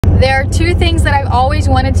There are two things that I've always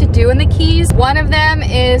wanted to do in the Keys. One of them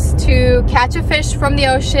is to catch a fish from the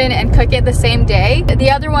ocean and cook it the same day.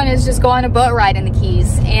 The other one is just go on a boat ride in the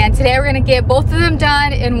Keys. And today we're gonna get both of them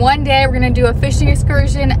done in one day. We're gonna do a fishing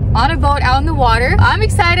excursion on a boat out in the water. I'm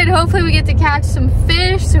excited. Hopefully we get to catch some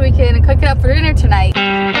fish so we can cook it up for dinner tonight.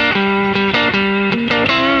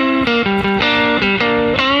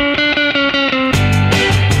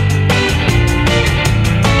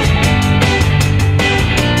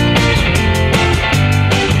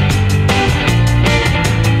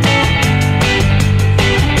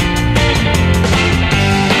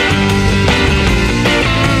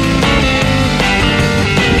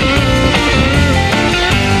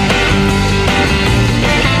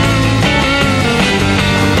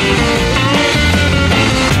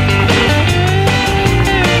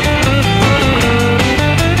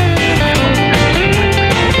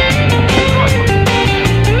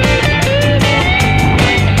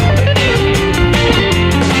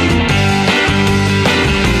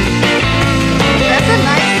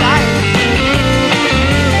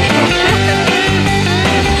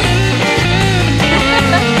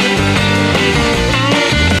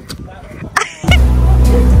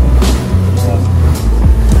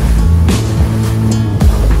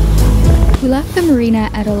 We left the marina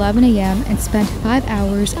at 11 a.m. and spent 5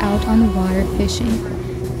 hours out on the water fishing.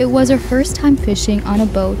 It was our first time fishing on a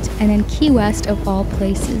boat and in Key West of all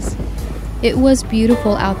places. It was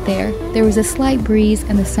beautiful out there. There was a slight breeze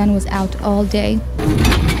and the sun was out all day.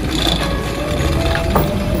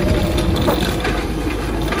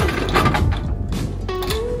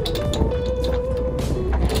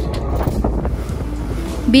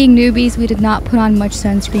 Being newbies, we did not put on much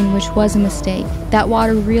sunscreen, which was a mistake. That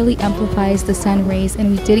water really amplifies the sun rays and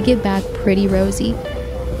we did get back pretty rosy.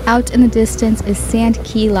 Out in the distance is Sand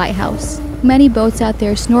Key Lighthouse. Many boats out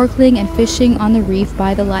there snorkeling and fishing on the reef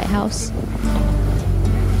by the lighthouse.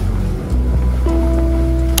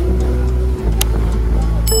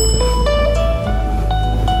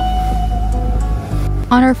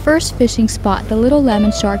 On our first fishing spot, the little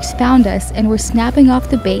lemon sharks found us and were snapping off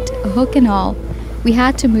the bait, a hook and all. We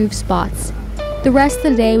had to move spots. The rest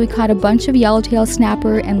of the day we caught a bunch of yellowtail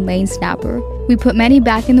snapper and lane snapper. We put many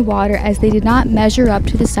back in the water as they did not measure up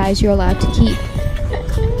to the size you're allowed to keep.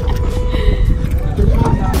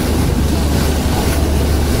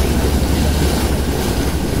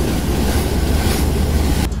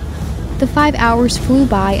 The 5 hours flew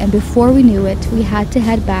by and before we knew it, we had to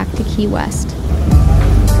head back to Key West.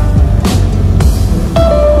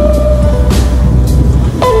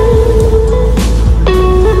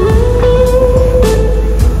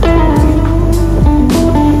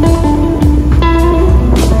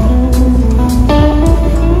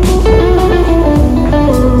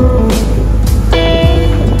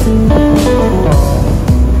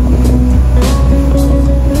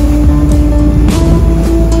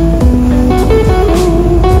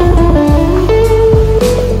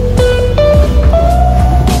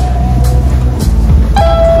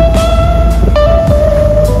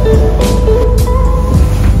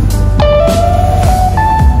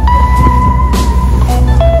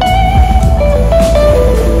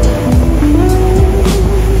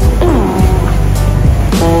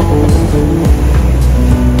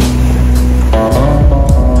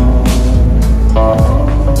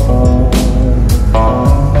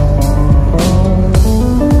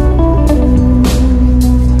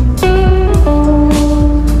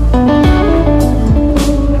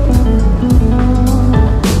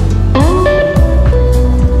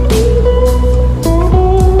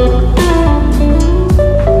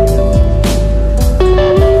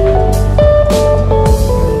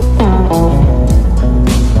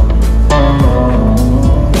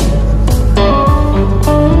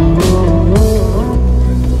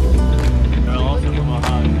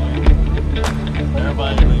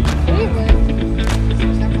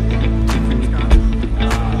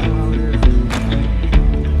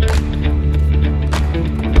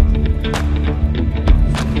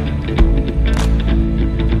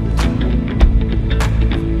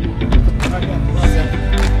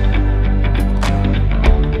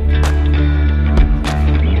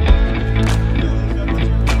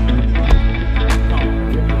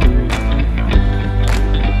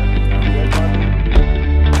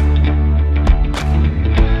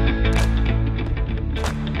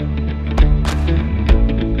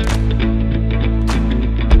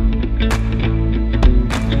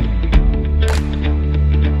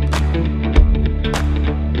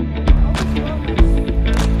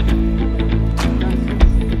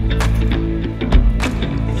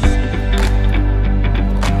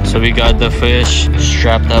 So we got the fish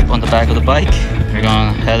strapped up on the back of the bike. There We're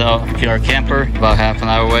gonna head out to our camper about half an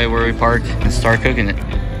hour away where we parked and start cooking it.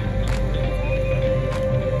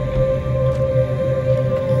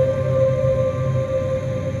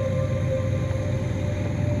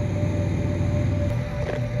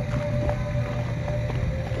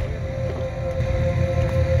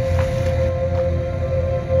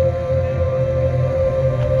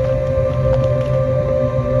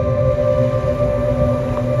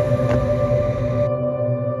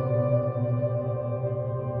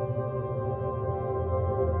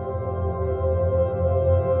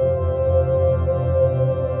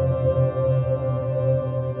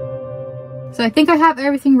 So I think I have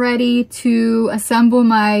everything ready to assemble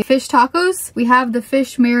my fish tacos. We have the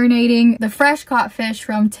fish marinating, the fresh caught fish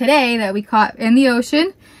from today that we caught in the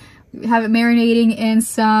ocean. We have it marinating in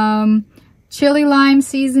some chili lime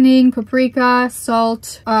seasoning, paprika,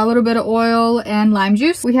 salt, a little bit of oil, and lime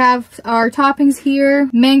juice. We have our toppings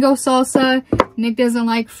here, mango salsa. Nick doesn't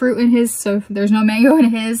like fruit in his, so there's no mango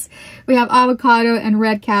in his. We have avocado and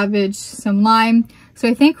red cabbage, some lime. So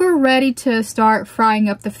I think we're ready to start frying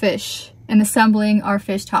up the fish and assembling our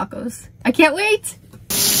fish tacos. I can't wait!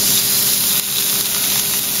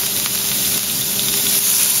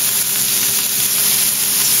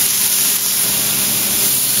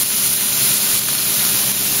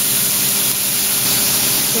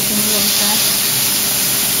 Cooking really fast.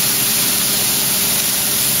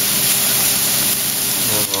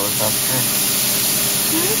 A little lower temperature.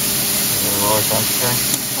 A little lower temperature.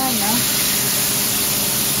 Fine now.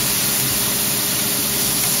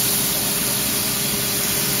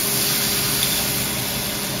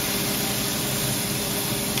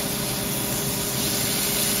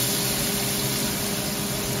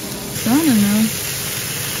 I don't know.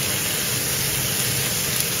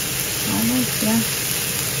 Almost, yeah.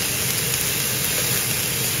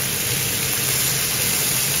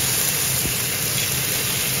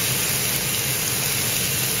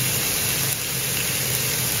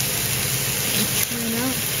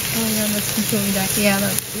 Oh yeah, that's completely dark. Yeah,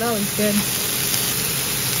 that looks good.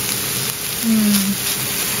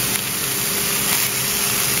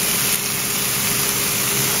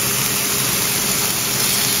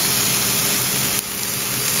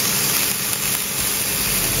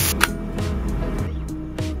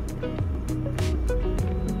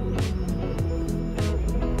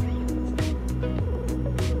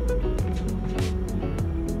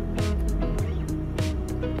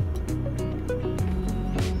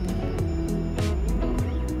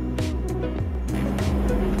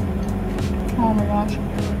 Oh my gosh.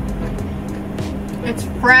 It's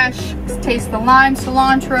fresh. Taste the lime,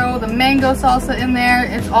 cilantro, the mango salsa in there.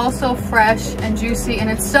 It's also fresh and juicy and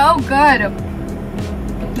it's so good.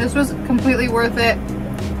 This was completely worth it.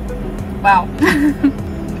 Wow.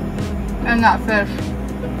 And that fish.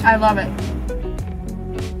 I love it.